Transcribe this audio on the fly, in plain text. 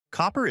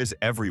Copper is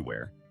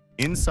everywhere,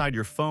 inside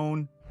your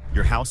phone,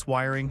 your house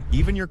wiring,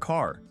 even your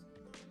car.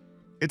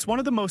 It's one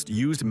of the most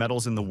used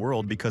metals in the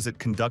world because it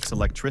conducts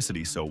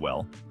electricity so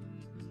well.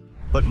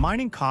 But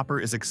mining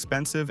copper is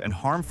expensive and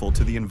harmful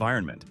to the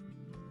environment.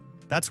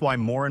 That's why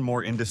more and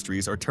more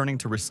industries are turning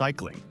to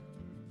recycling.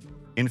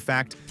 In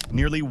fact,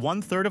 nearly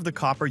 1/3 of the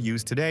copper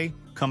used today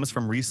comes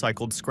from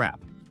recycled scrap.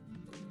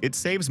 It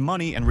saves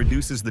money and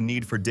reduces the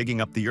need for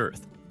digging up the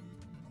earth.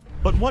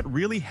 But what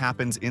really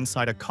happens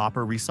inside a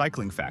copper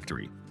recycling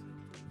factory?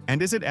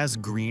 And is it as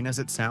green as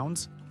it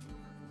sounds?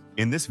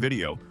 In this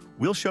video,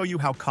 we'll show you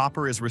how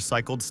copper is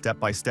recycled step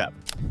by step,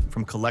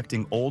 from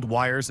collecting old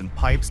wires and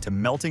pipes to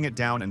melting it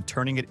down and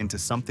turning it into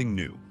something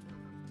new.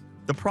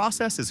 The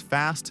process is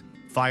fast,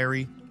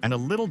 fiery, and a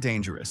little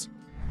dangerous.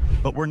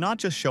 But we're not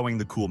just showing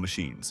the cool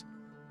machines.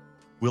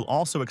 We'll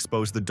also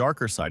expose the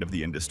darker side of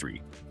the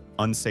industry: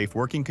 unsafe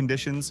working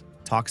conditions,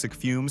 toxic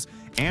fumes,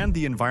 and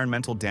the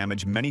environmental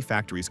damage many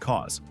factories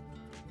cause.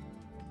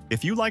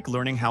 If you like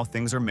learning how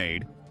things are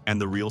made and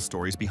the real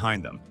stories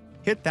behind them,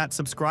 hit that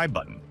subscribe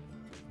button.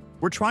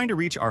 We're trying to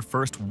reach our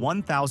first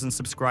 1,000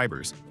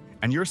 subscribers,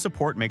 and your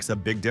support makes a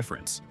big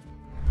difference.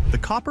 The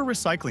copper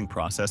recycling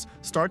process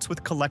starts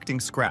with collecting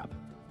scrap.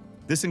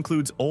 This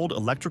includes old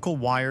electrical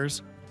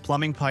wires,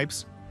 plumbing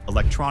pipes,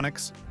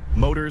 electronics,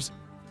 motors,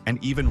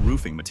 and even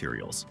roofing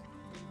materials.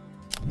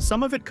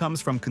 Some of it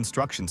comes from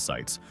construction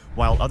sites,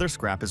 while other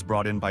scrap is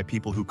brought in by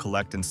people who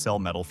collect and sell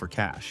metal for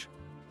cash.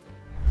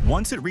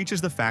 Once it reaches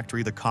the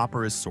factory, the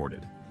copper is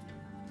sorted.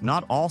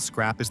 Not all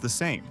scrap is the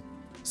same.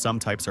 Some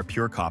types are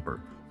pure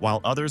copper, while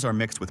others are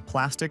mixed with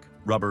plastic,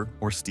 rubber,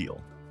 or steel.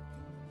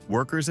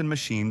 Workers and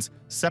machines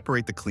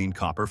separate the clean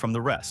copper from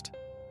the rest.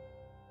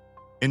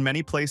 In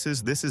many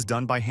places, this is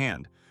done by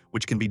hand,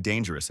 which can be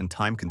dangerous and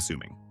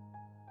time-consuming.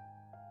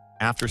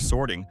 After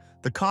sorting,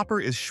 the copper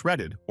is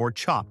shredded or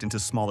chopped into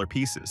smaller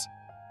pieces.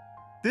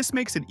 This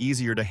makes it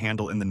easier to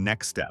handle in the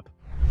next step.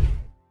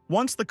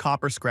 Once the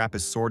copper scrap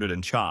is sorted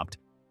and chopped,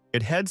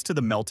 it heads to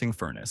the melting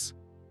furnace.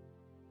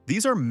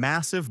 These are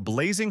massive,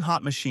 blazing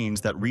hot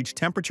machines that reach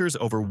temperatures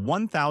over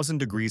 1,000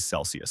 degrees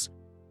Celsius,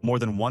 more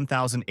than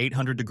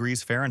 1,800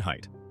 degrees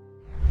Fahrenheit.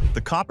 The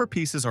copper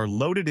pieces are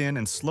loaded in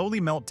and slowly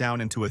melt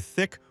down into a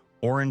thick,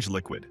 orange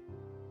liquid.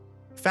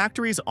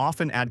 Factories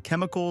often add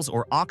chemicals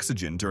or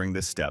oxygen during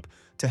this step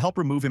to help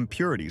remove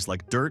impurities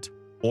like dirt,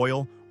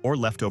 oil, or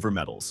leftover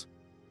metals.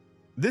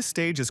 This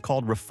stage is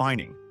called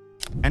refining,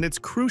 and it's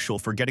crucial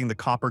for getting the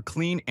copper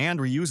clean and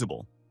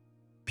reusable.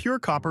 Pure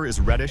copper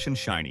is reddish and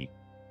shiny.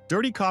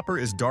 Dirty copper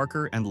is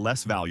darker and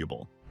less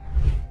valuable.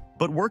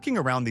 But working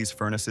around these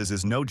furnaces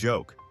is no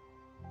joke.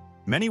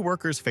 Many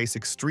workers face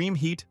extreme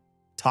heat,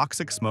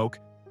 toxic smoke,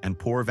 and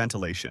poor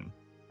ventilation.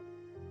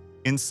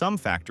 In some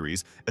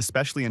factories,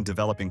 especially in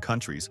developing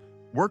countries,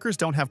 workers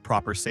don't have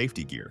proper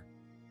safety gear.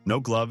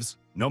 No gloves,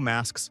 no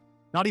masks,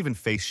 not even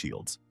face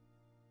shields.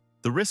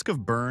 The risk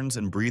of burns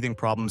and breathing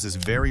problems is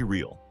very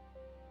real.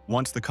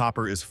 Once the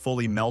copper is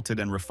fully melted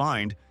and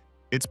refined,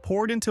 it's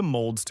poured into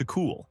molds to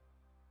cool.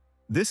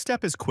 This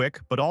step is quick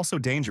but also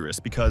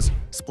dangerous because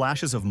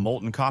splashes of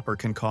molten copper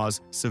can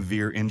cause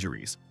severe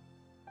injuries.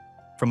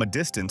 From a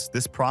distance,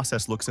 this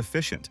process looks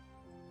efficient.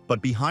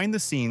 But behind the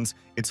scenes,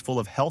 it's full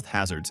of health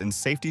hazards and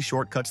safety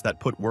shortcuts that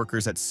put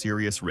workers at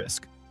serious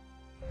risk.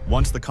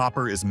 Once the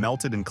copper is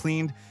melted and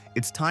cleaned,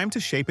 it's time to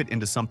shape it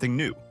into something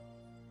new.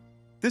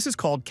 This is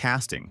called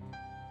casting.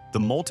 The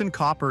molten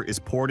copper is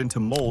poured into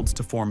molds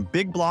to form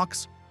big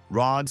blocks,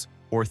 rods,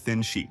 or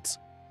thin sheets,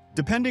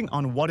 depending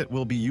on what it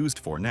will be used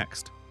for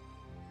next.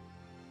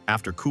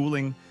 After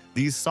cooling,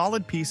 these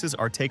solid pieces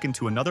are taken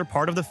to another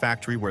part of the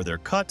factory where they're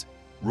cut,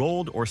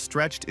 rolled, or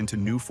stretched into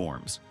new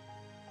forms.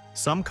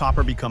 Some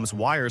copper becomes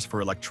wires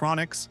for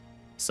electronics,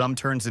 some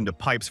turns into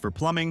pipes for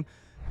plumbing,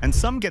 and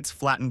some gets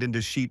flattened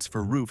into sheets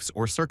for roofs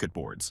or circuit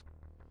boards.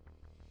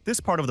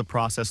 This part of the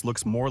process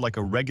looks more like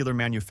a regular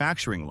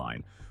manufacturing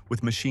line,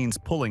 with machines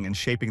pulling and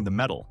shaping the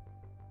metal.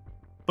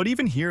 But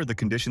even here, the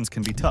conditions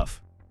can be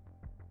tough.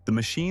 The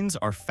machines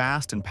are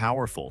fast and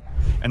powerful,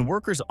 and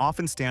workers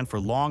often stand for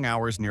long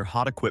hours near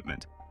hot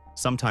equipment,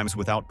 sometimes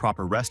without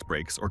proper rest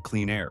breaks or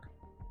clean air.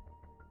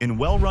 In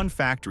well-run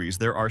factories,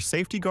 there are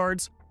safety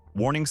guards,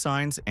 warning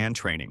signs, and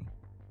training.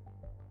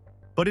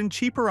 But in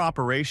cheaper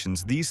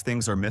operations, these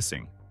things are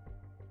missing.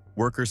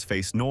 Workers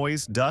face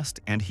noise, dust,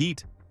 and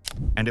heat,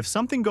 and if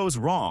something goes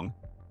wrong,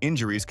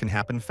 injuries can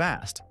happen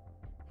fast.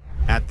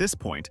 At this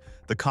point,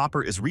 the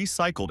copper is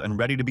recycled and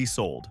ready to be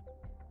sold.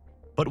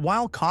 But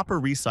while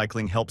copper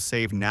recycling helps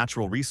save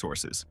natural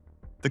resources,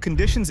 the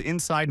conditions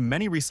inside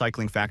many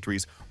recycling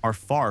factories are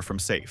far from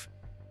safe.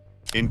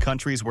 In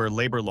countries where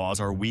labor laws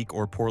are weak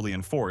or poorly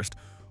enforced,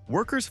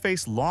 workers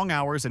face long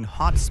hours in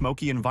hot,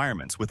 smoky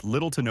environments with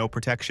little to no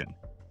protection.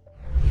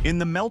 In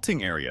the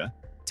melting area,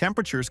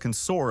 temperatures can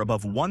soar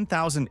above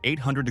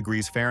 1,800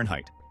 degrees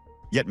Fahrenheit,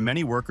 yet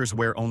many workers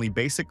wear only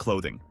basic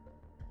clothing.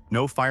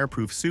 No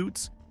fireproof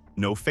suits,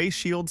 no face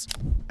shields,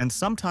 and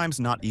sometimes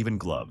not even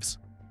gloves.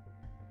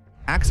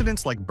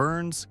 Accidents like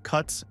burns,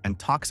 cuts, and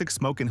toxic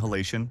smoke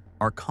inhalation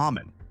are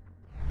common,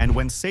 and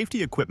when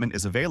safety equipment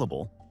is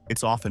available,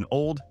 It's often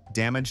old,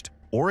 damaged,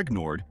 or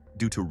ignored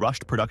due to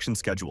rushed production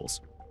schedules.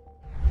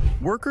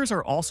 Workers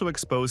are also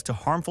exposed to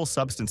harmful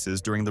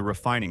substances during the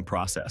refining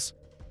process.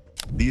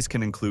 These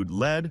can include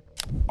lead,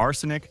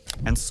 arsenic,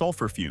 and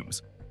sulfur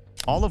fumes,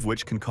 all of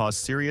which can cause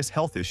serious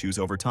health issues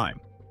over time.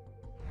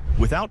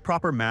 Without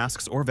proper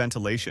masks or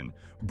ventilation,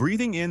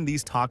 breathing in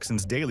these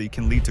toxins daily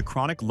can lead to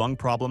chronic lung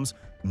problems,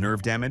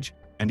 nerve damage,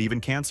 and even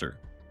cancer.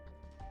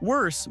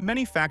 Worse,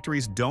 many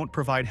factories don't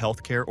provide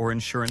healthcare or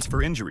insurance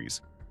for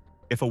injuries.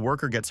 If a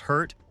worker gets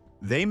hurt,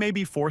 they may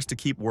be forced to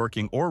keep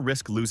working or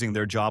risk losing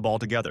their job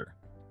altogether.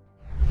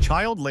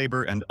 Child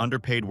labor and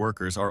underpaid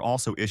workers are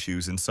also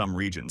issues in some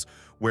regions,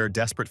 where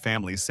desperate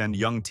families send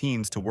young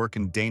teens to work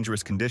in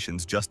dangerous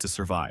conditions just to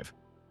survive.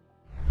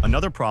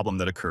 Another problem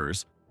that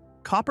occurs: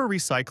 copper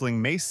recycling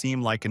may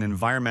seem like an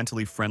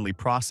environmentally friendly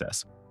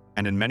process,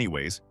 and in many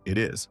ways, it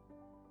is.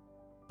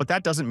 But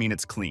that doesn't mean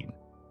it's clean.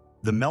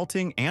 The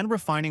melting and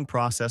refining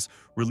process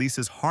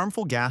releases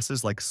harmful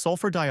gases like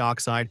sulfur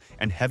dioxide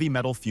and heavy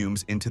metal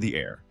fumes into the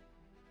air.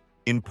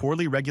 In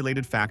poorly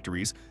regulated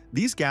factories,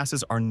 these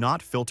gases are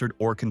not filtered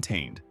or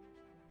contained.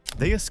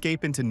 They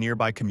escape into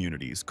nearby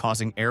communities,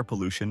 causing air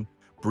pollution,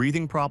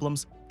 breathing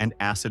problems, and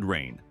acid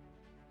rain.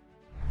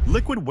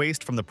 Liquid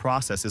waste from the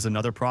process is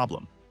another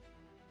problem.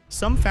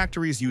 Some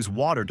factories use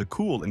water to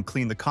cool and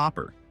clean the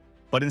copper,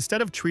 but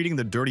instead of treating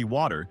the dirty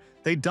water,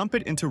 they dump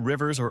it into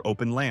rivers or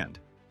open land.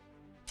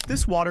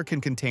 This water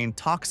can contain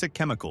toxic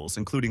chemicals,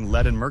 including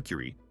lead and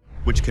mercury,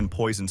 which can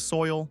poison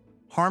soil,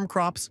 harm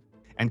crops,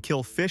 and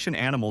kill fish and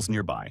animals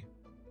nearby.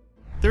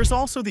 There's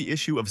also the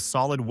issue of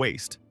solid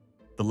waste,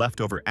 the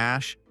leftover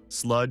ash,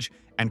 sludge,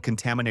 and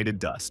contaminated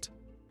dust.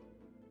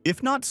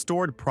 If not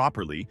stored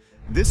properly,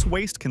 this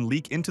waste can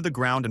leak into the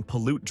ground and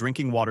pollute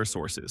drinking water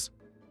sources.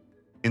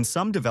 In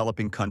some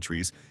developing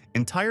countries,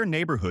 entire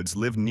neighborhoods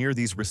live near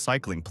these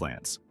recycling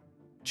plants.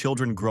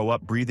 Children grow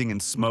up breathing in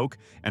smoke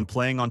and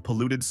playing on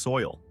polluted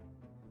soil.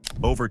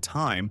 Over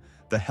time,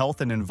 the health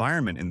and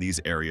environment in these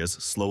areas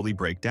slowly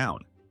break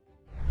down.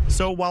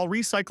 So while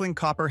recycling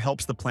copper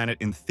helps the planet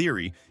in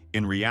theory,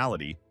 in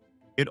reality,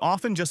 it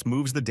often just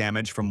moves the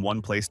damage from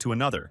one place to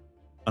another,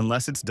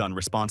 unless it's done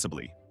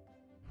responsibly.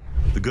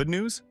 The good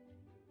news?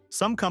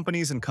 Some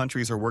companies and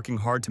countries are working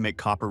hard to make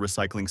copper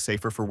recycling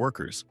safer for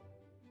workers.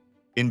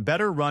 In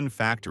better-run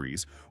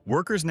factories,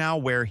 workers now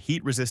wear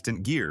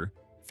heat-resistant gear,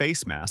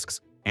 face masks,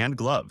 and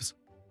gloves.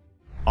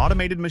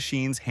 Automated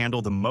machines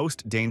handle the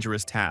most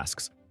dangerous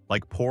tasks,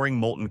 like pouring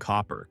molten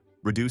copper,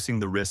 reducing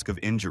the risk of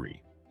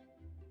injury.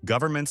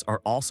 Governments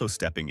are also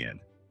stepping in,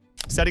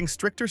 setting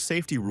stricter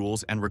safety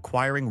rules and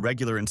requiring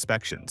regular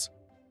inspections.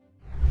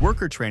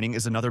 Worker training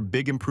is another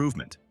big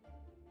improvement.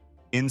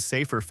 In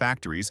safer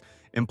factories,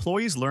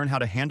 employees learn how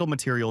to handle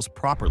materials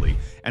properly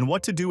and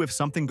what to do if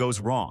something goes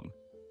wrong.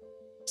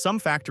 Some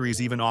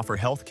factories even offer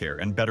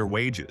healthcare and better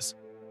wages,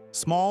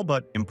 small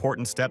but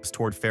important steps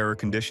toward fairer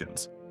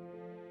conditions.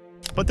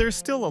 But there's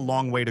still a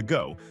long way to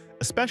go,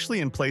 especially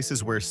in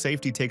places where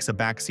safety takes a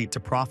backseat to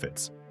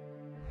profits.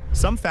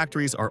 Some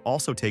factories are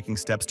also taking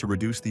steps to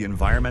reduce the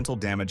environmental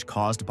damage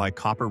caused by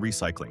copper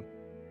recycling.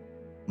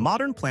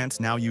 Modern plants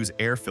now use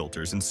air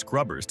filters and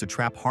scrubbers to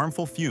trap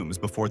harmful fumes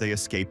before they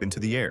escape into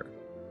the air.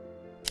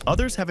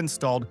 Others have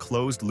installed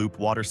closed-loop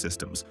water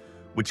systems,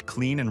 which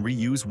clean and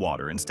reuse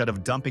water instead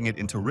of dumping it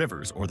into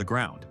rivers or the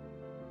ground.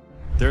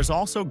 There's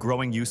also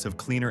growing use of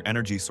cleaner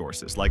energy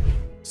sources like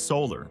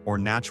solar or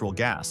natural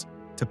gas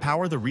to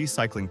power the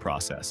recycling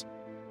process.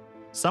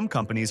 Some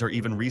companies are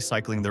even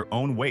recycling their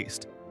own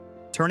waste,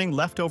 turning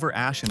leftover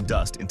ash and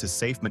dust into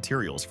safe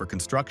materials for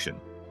construction.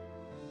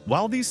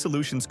 While these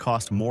solutions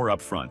cost more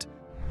upfront,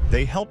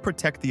 they help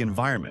protect the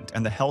environment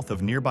and the health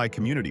of nearby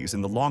communities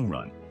in the long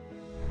run.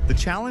 The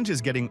challenge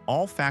is getting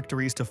all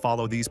factories to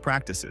follow these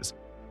practices,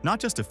 not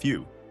just a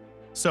few.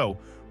 So,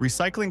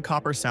 recycling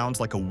copper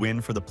sounds like a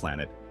win for the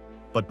planet,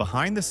 but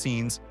behind the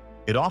scenes,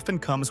 it often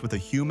comes with a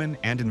human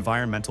and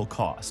environmental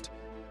cost.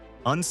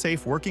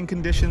 Unsafe working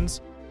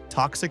conditions,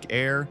 toxic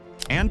air,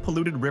 and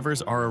polluted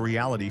rivers are a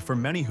reality for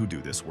many who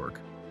do this work.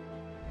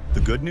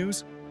 The good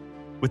news?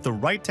 With the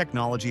right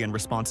technology and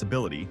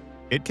responsibility,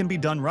 it can be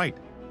done right.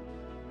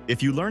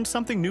 If you learned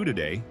something new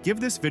today, give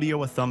this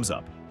video a thumbs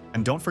up,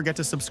 and don't forget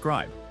to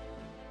subscribe.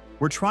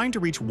 We're trying to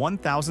reach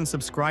 1,000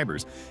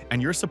 subscribers,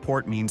 and your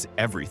support means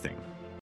everything.